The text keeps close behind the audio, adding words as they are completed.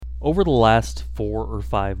Over the last 4 or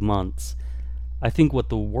 5 months, I think what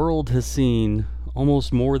the world has seen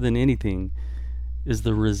almost more than anything is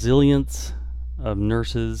the resilience of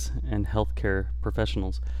nurses and healthcare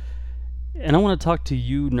professionals. And I want to talk to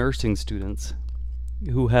you nursing students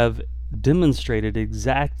who have demonstrated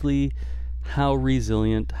exactly how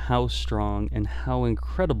resilient, how strong, and how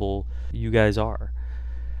incredible you guys are.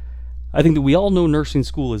 I think that we all know nursing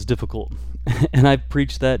school is difficult, and I've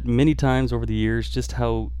preached that many times over the years, just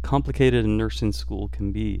how complicated a nursing school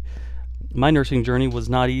can be. My nursing journey was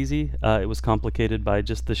not easy. It was complicated by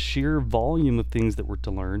just the sheer volume of things that were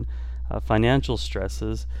to learn, financial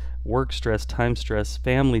stresses, work stress, time stress,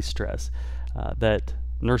 family stress that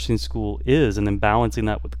nursing school is, and then balancing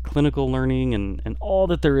that with clinical learning and all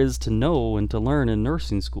that there is to know and to learn in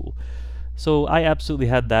nursing school. So I absolutely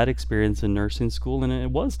had that experience in nursing school, and it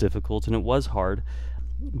was difficult and it was hard,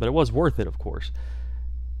 but it was worth it, of course.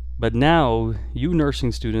 But now, you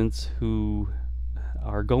nursing students who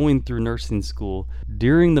are going through nursing school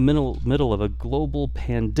during the middle of a global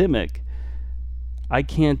pandemic, I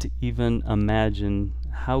can't even imagine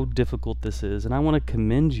how difficult this is. And I want to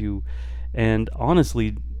commend you, and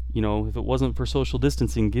honestly, if it wasn't for social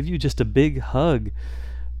distancing, give you just a big hug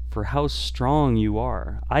for how strong you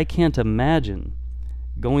are. I can't imagine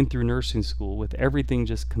going through nursing school with everything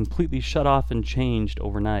just completely shut off and changed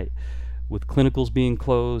overnight, with clinicals being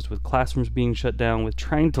closed, with classrooms being shut down, with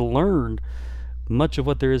trying to learn much of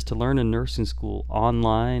what there is to learn in nursing school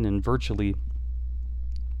online and virtually.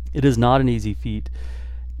 It is not an easy feat,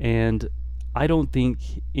 and I don't think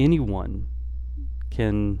anyone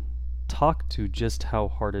can talk to just how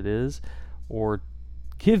hard it is, or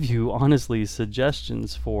give you, honestly,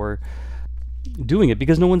 suggestions for doing it,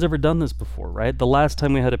 because no one's ever done this before, right? The last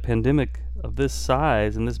time we had a pandemic of this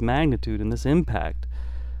size and this magnitude and this impact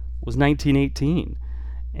was 1918,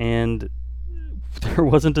 and there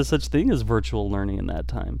wasn't a such thing as virtual learning in that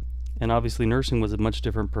time. And obviously nursing was a much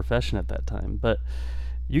different profession at that time. But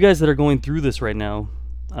you guys that are going through this right now,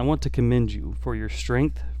 I want to commend you for your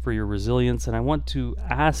strength, for your resilience, and I want to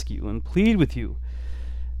ask you and plead with you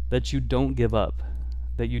that you don't give up,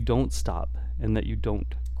 that you don't stop, and that you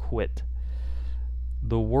don't quit.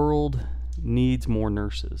 The world needs more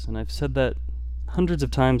nurses, and I've said that hundreds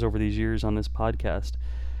of times over these years on this podcast,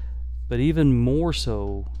 but even more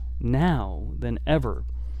so now than ever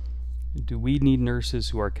do we need nurses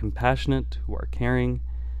who are compassionate, who are caring,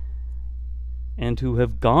 and who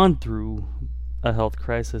have gone through a health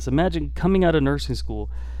crisis. Imagine coming out of nursing school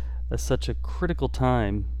at such a critical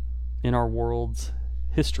time in our world's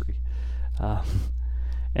history.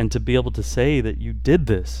 And to be able to say that you did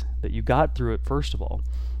this, that you got through it first of all,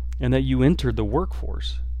 and that you entered the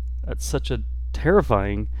workforce at such a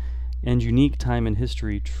terrifying and unique time in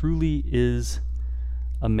history truly is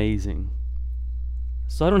amazing.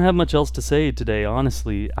 So I don't have much else to say today,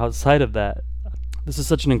 honestly, outside of that. This is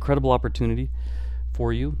such an incredible opportunity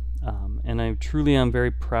for you, and I truly am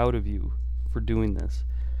very proud of you for doing this.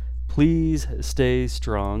 Please stay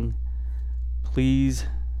strong. Please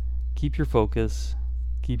keep your focus.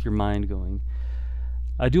 Keep your mind going.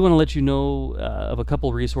 I do want to let you know of a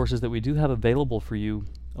couple resources that we do have available for you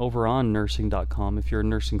over on nursing.com if you're a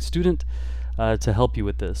nursing student to help you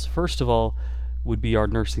with this. First of all would be our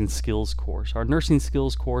nursing skills course. Our nursing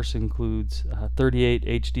skills course includes 38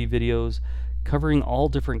 HD videos covering all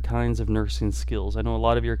different kinds of nursing skills. I know a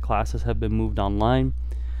lot of your classes have been moved online,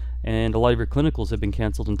 and a lot of your clinicals have been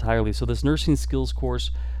canceled entirely. So this nursing skills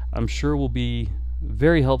course, I'm sure, will be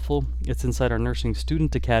very helpful. It's inside our Nursing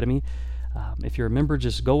Student Academy. If you're a member,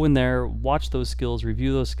 just go in there, watch those skills,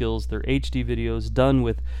 review those skills. They're HD videos done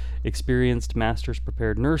with experienced master's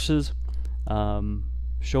prepared nurses,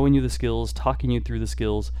 showing you the skills, talking you through the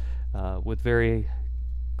skills with very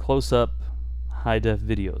close-up, high-def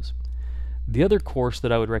videos. The other course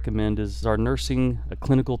that I would recommend is our Nursing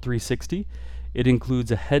Clinical 360. It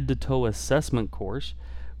includes a head-to-toe assessment course,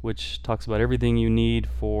 which talks about everything you need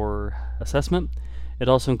for assessment. It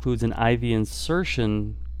also includes an IV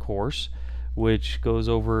insertion course, which goes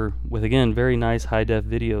over with, again, very nice high-def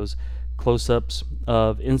videos, close-ups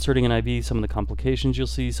of inserting an IV, some of the complications you'll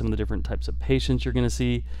see, some of the different types of patients you're going to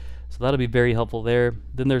see. So that'll be very helpful there.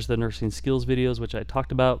 Then there's the nursing skills videos, which I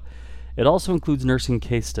talked about. It also includes nursing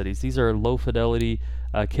case studies. These are low-fidelity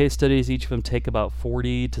case studies. Each of them take about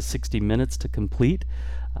 40 to 60 minutes to complete.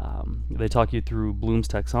 They talk you through Bloom's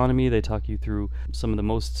taxonomy. They talk you through some of the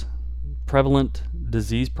most prevalent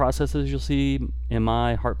disease processes you'll see: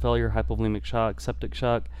 MI, heart failure, hypovolemic shock, septic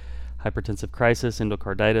shock, hypertensive crisis,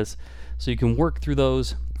 endocarditis. So you can work through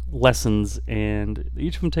those lessons, and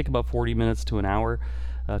each of them take about 40 minutes to an hour.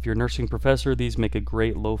 If you're a nursing professor, these make a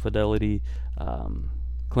great low-fidelity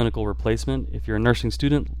clinical replacement. If you're a nursing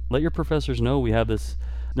student, let your professors know we have this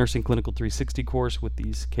Nursing Clinical 360 course with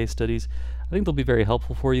these case studies. I think they'll be very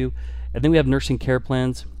helpful for you. And then we have nursing care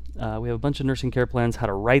plans. We have a bunch of nursing care plans, how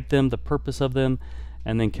to write them, the purpose of them,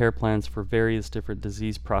 and then care plans for various different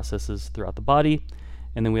disease processes throughout the body.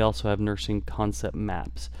 And then we also have nursing concept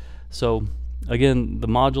maps. So again, the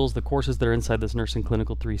modules, the courses that are inside this Nursing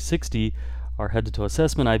Clinical 360 are head-to-toe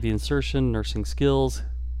assessment, IV insertion, nursing skills,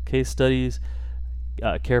 case studies,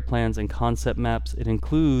 care plans, and concept maps. It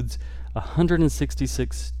includes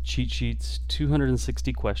 166 cheat sheets,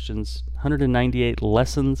 260 questions, 198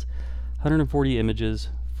 lessons, 140 images,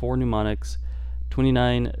 4 mnemonics,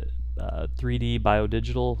 29 3D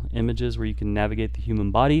biodigital images where you can navigate the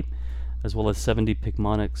human body, as well as 70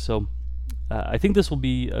 Picmonics. So I think this will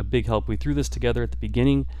be a big help. We threw this together at the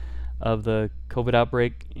beginning of the COVID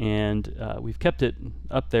outbreak, and we've kept it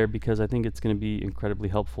up there because I think it's going to be incredibly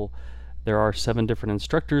helpful. There are 7 different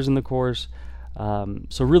instructors in the course.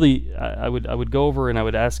 So really, I would go over and I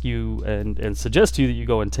would ask you and suggest to you that you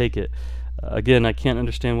go and take it. Again, I can't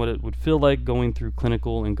understand what it would feel like going through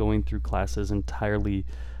clinical and going through classes entirely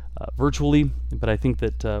virtually, but I think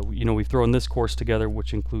that we've thrown this course together,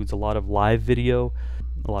 which includes a lot of live video,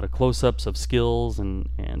 a lot of close-ups of skills and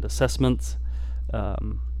assessments,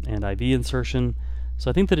 and IV insertion. So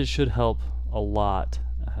I think that it should help a lot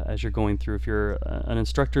as you're going through. If you're an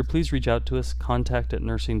instructor, please reach out to us,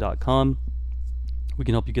 contact@nursing.com. We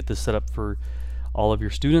can help you get this set up for all of your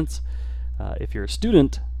students. If you're a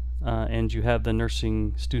student and you have the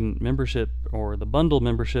nursing student membership or the bundle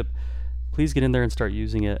membership, please get in there and start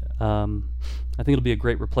using it. I think it'll be a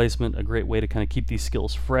great replacement, a great way to kind of keep these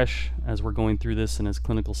skills fresh as we're going through this and as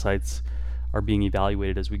clinical sites are being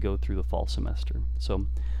evaluated as we go through the fall semester. So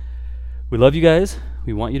we love you guys.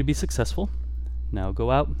 We want you to be successful. Now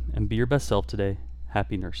go out and be your best self today.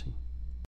 Happy nursing.